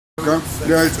Okay?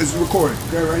 Yeah, it's recorded.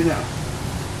 Okay, right now.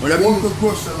 Whatever you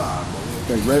push the line, bro.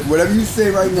 Okay, right, whatever you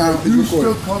say right now is you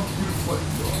recorded. still come to the foot,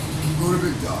 bro. Go to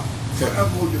big dog.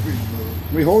 Forever on your feet,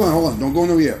 bro. Wait, hold on. Don't go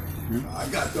nowhere yet. I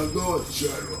got the Lord's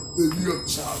journal. The New York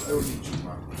Times. I don't need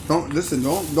you,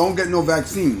 man. Don't get no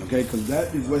vaccine, okay? Because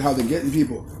that is how they're getting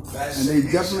people. And they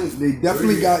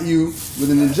definitely got you with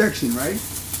an injection, right?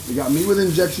 They got me with an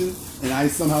injection, and I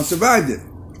somehow survived it.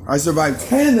 I survived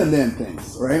 10 of them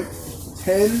things, right?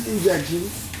 10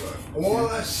 injections. All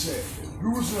I said, if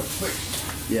you was in a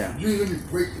place, yeah, you didn't even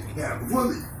break it down.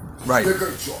 Really, right? They're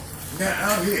gonna choke. Now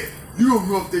out here, you don't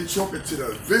know if they choke it to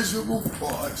the visible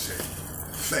or unsafe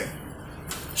thing.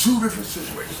 Two different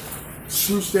situations.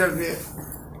 Two standing there,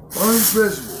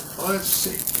 invisible,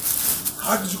 unsafe.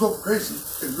 How did you go crazy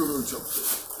if you're gonna choke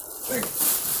this? Thank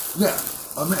you. Now,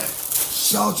 a man,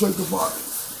 shout to your body.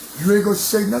 You ain't gonna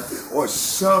say nothing, or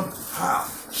somehow,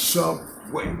 some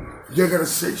way, you're gonna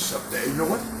say something. And you know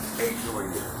what? Ain't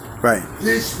doing it. Right.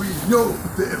 This we know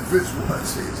the invisible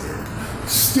unsafe here.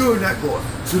 Still not going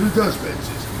to the dust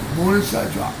benches. Morning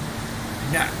side drop.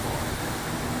 Not going.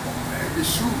 Oh man,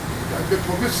 this shoe. Gotta get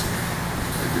permission.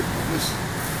 Gotta get permission.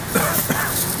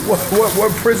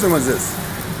 What prison was this?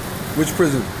 Which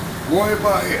prison? Worry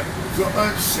about here. The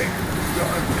unsafe. The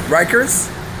unsafe. Rikers?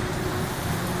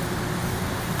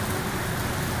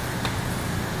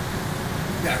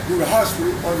 Now, go to the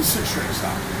hospital on the 6th train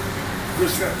stop.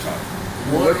 This train stop.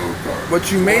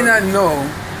 What you may not know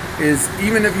is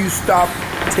even if you stop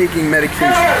taking medication.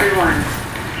 Hello everyone.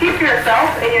 Keep yourself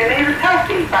and your neighbors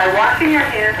healthy by washing your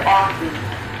hands often.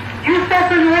 Use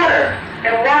soap and water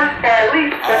and wash for at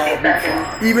least 50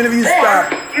 seconds. Even if you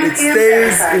stop, it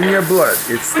stays in your blood.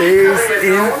 It stays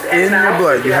in your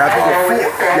blood. You have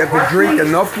to drink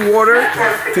enough water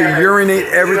to urinate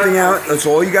everything out. That's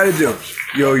all you got to do.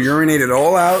 You'll urinate it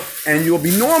all out, and you'll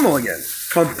be normal again.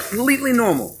 Completely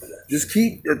normal. Just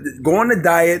go on the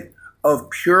diet of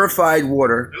purified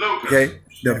water. Okay,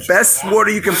 the best water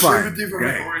you can find. You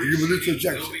release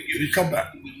injection. Did he come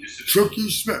back? Took you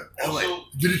Smith.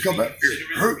 Did he come back?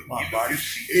 It hurt my body.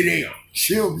 It ain't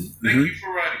kill me.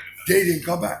 They didn't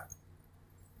come back.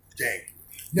 Dang.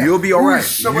 Now, you'll be all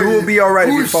right. You will be all right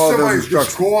if you follow those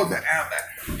instructions. Call the ambulance.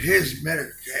 His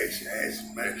medication,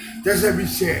 doesn't be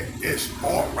saying it's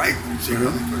all right to take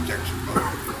another injection.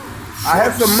 I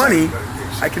have some money.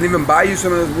 I can even buy you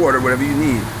some of this water, whatever you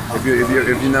need. If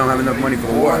you don't have enough money for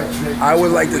the water, I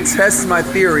would like to test my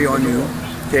theory on you,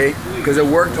 okay? Because it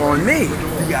worked on me.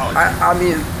 I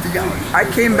mean, I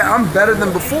came back. I'm better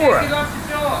than before.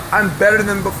 I'm better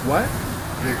than before. What?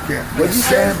 What you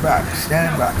stand back?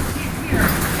 Stand back.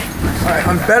 All right,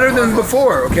 I'm better than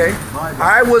before, okay?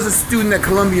 I was a student at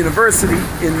Columbia University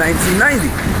in 1990,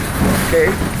 okay?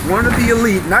 One of the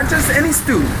elite, not just any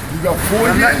student. You got 4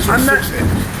 years or 6 years?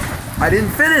 I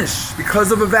didn't finish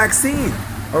because of a vaccine,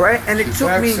 all right? And it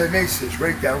took me...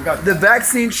 The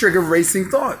vaccine triggered racing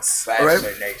thoughts, all right?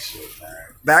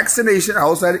 Vaccination, I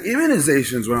also had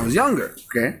immunizations when I was younger,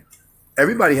 okay?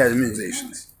 Everybody had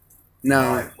immunizations.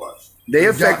 Now... They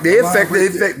affect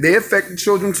the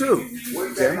children too.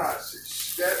 Okay?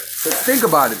 So think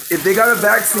about it. If they got a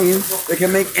vaccine that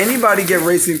can make anybody get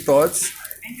racing thoughts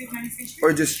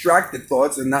or distracted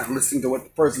thoughts and not listen to what the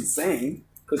person's saying,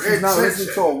 because he's not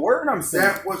listening to a word I'm saying.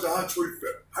 That was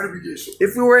 125th. How did we get so?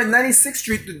 If we were at 96th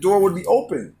Street, the door would be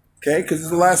open. Okay, because it's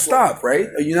the last stop, right?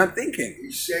 Are you not thinking?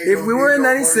 If we were in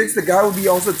 96, the guy would be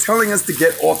also telling us to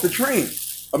get off the train.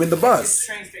 I mean the bus.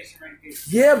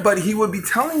 Yeah, but he would be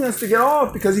telling us to get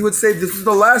off because he would say this is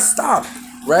the last stop,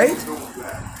 right?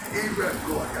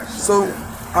 So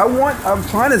I'm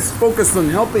trying to focus on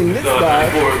helping this guy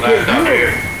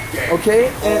get healed, okay?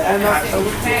 And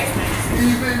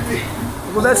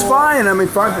well, that's fine. I mean,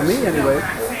 fine for me anyway.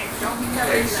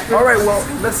 All right, well,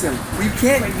 listen, you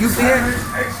can't,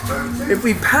 if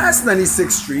we pass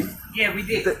 96th Street, yeah, we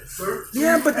did.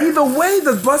 Yeah, but either way,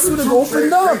 the bus would have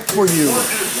opened up for you.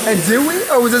 And did we?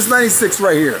 Or was this 96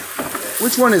 right here?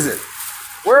 Which one is it?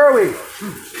 Where are we?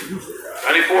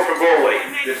 94 for Galway.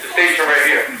 This is the station right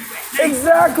here.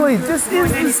 Exactly. This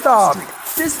is the stop.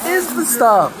 This is the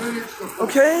stop.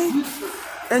 Okay?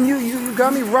 And you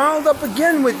got me riled up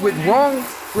again with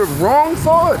wrong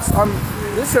thoughts.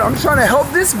 Listen, I'm trying to help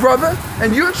this brother,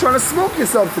 and you're trying to smoke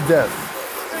yourself to death.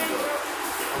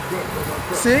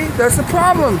 See, that's the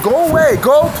problem. Go away.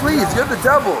 Go, please. You're the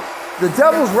devil. The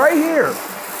devil's right here.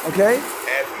 Okay?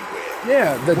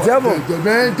 Yeah, the devil. The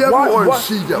man devil or the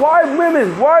she devil? Why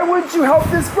women? Why would you help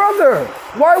this brother?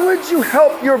 Why would you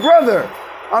help your brother?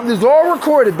 This is all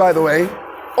recorded, by the way.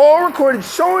 All recorded,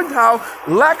 showing how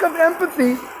lack of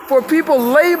empathy for people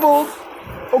labeled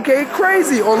okay,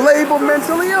 crazy or labeled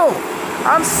mentally ill.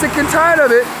 I'm sick and tired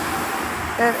of it.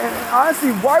 And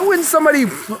honestly, why wouldn't somebody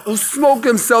who smoked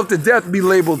himself to death be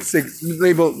labeled sick,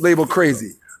 labeled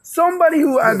crazy? Somebody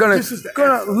who are gonna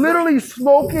literally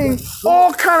smoking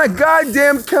all kind of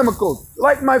goddamn chemicals,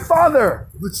 like my father.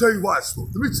 Let me tell you why I smoke.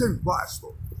 Let me tell you why I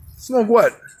smoke. Smoke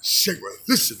what? Cigarette.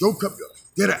 Listen, don't come here.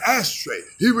 Get an ashtray.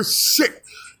 He was sick.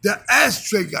 The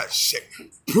ashtray got sick.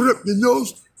 Put up your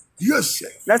nose, you're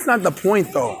sick. That's not the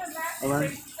point, though. All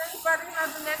right?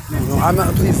 No, I'm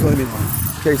not. Please let me know.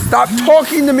 Okay, stop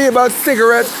talking to me about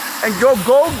cigarettes and go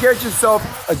get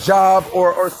yourself a job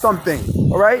or something.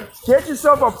 All right? Get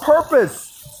yourself a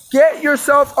purpose. Get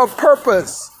yourself a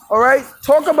purpose. All right?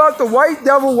 Talk about the white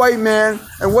devil, white man,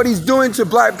 and what he's doing to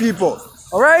black people.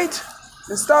 All right?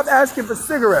 And stop asking for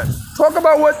cigarettes. Talk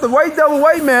about what the white devil,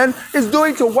 white man is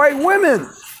doing to white women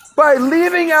by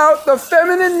leaving out the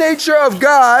feminine nature of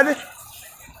God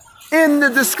in the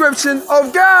description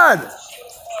of God.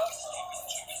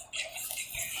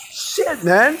 Shit,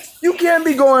 man. You can't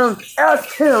be going,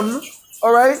 ask him,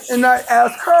 all right, and not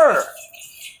ask her,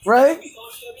 right?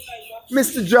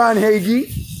 Mr. John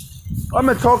Hagee. I'm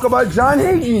going to talk about John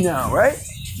Hagee now, right?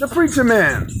 The preacher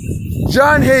man.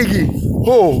 John Hagee.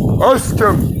 Oh, ask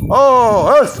him.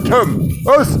 Oh, ask him.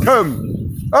 Ask him.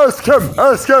 Ask him.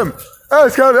 Ask him.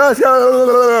 Ask him. Ask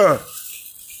him.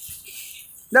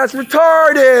 That's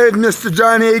retarded, Mr.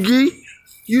 John Hagee.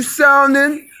 You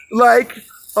sounding like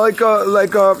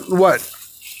what?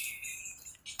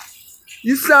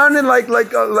 You sounded like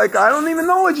I don't even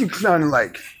know what you sounded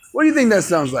like. What do you think that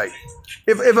sounds like?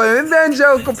 If an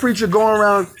evangelical preacher going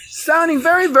around sounding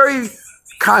very, very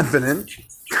confidently,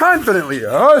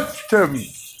 ask him.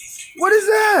 What is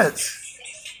that?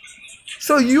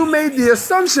 So you made the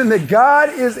assumption that God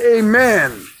is a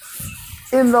man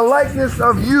in the likeness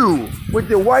of you with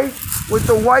the white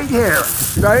hair,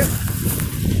 right?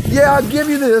 Yeah, I'll give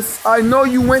you this. I know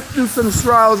you went through some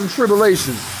trials and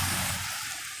tribulations.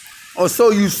 Or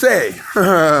so you say.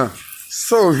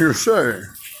 So you say.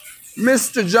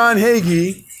 Mr. John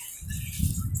Hagee,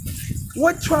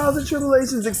 what trials and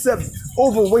tribulations except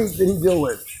overweight did he deal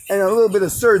with? And a little bit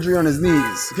of surgery on his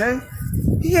knees, okay?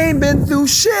 He ain't been through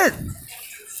shit.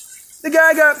 The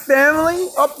guy got family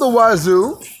up the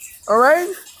wazoo, all right?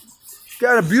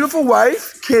 Got a beautiful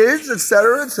wife, kids,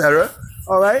 etc., etc.,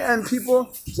 all right? And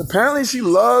people, apparently she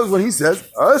loves when he says,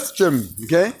 ask him,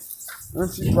 okay?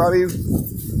 And she probably...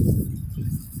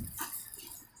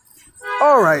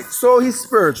 All right, so he's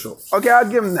spiritual. Okay, I'll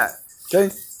give him that,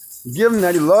 okay? Give him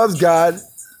that. He loves God.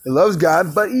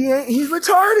 But he's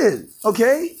retarded,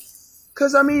 okay?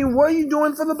 Because, I mean, what are you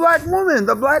doing for the black woman?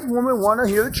 The black woman want to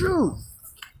hear the truth.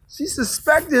 She's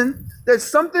suspecting that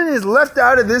something is left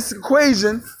out of this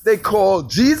equation they call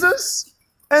Jesus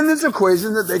and this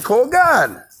equation that they call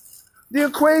God. The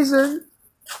equation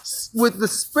with the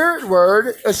spirit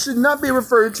word should not be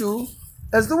referred to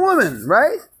as the woman,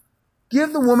 right?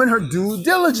 Give the woman her due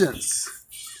diligence,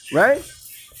 right?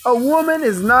 A woman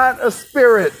is not a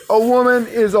spirit. A woman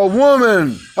is a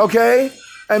woman, okay?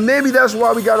 And maybe that's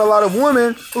why we got a lot of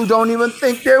women who don't even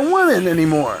think they're women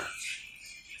anymore.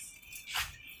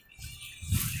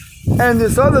 And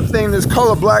this other thing, this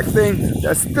color black thing,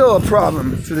 that's still a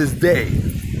problem to this day.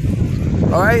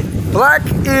 All right? Black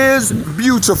is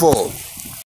beautiful.